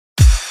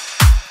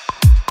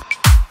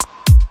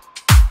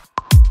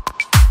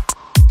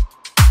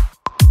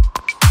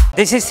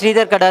This is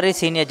Sridhar Kadari,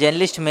 Senior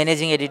Journalist,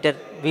 Managing Editor,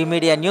 V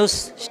Media News.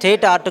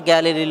 State art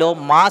గ్యాలరీలో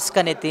mask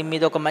అనే theme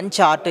మీద ఒక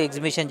మంచి ఆర్ట్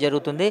ఎగ్జిబిషన్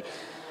జరుగుతుంది.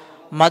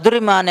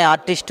 మధురిమ అనే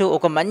ఆర్టిస్టు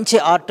ఒక మంచి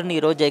ఆర్ట్ని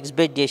ఈరోజు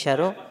ఎగ్జిబిట్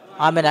చేశారు.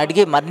 ఆమెను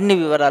అడిగి మరిన్ని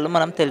వివరాలు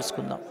మనం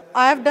తెలుసుకుందాం.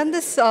 I have done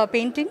this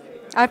painting.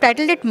 I have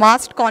titled it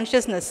Masked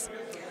Consciousness.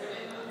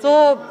 तो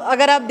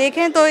अगर आप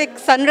देखें तो एक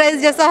सनराइज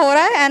जैसा हो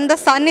रहा है and the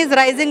sun is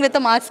rising with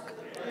a mask.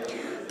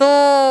 तो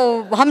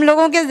हम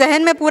लोगों के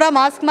जहन में पूरा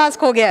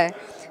मास्क हो गया है.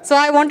 So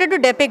I wanted to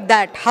depict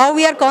that, how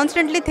we are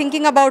constantly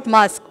thinking about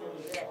mask.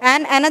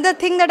 And another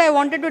thing that I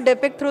wanted to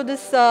depict through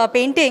this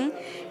painting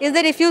is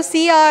that if you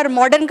see our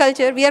modern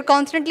culture, we are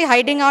constantly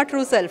hiding our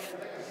true self.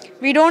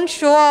 We don't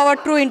show our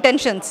true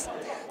intentions.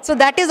 So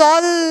that is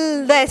all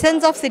the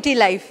essence of city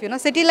life. You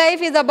know, city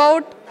life is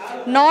about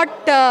not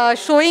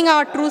showing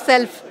our true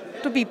self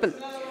to people.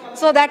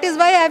 So that is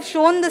why I have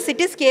shown the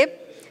cityscape,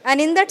 and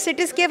in that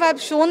cityscape I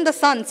have shown the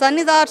sun.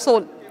 Sun is our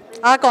soul,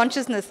 our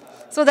consciousness.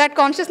 So that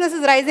consciousness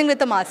is rising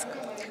with a mask.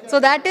 So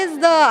that is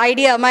the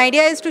idea. My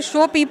idea is to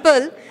show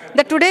people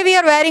that today we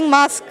are wearing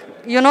mask.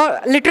 You know,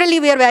 literally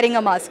we are wearing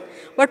a mask.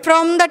 But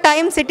from the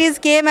time cities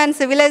came and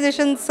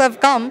civilizations have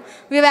come,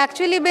 we have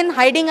actually been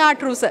hiding our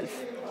true self.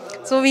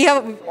 So we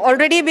have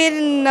already been,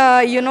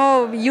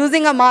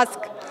 using a mask.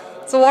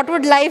 So what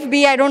would life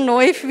be? I don't know,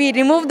 if we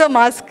remove the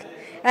mask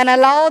and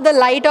allow the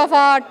light of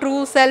our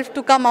true self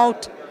to come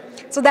out.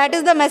 So that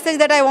is the message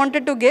that I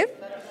wanted to give.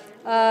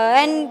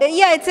 And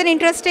yeah, it's an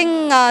interesting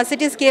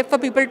cityscape for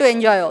people to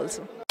enjoy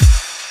also.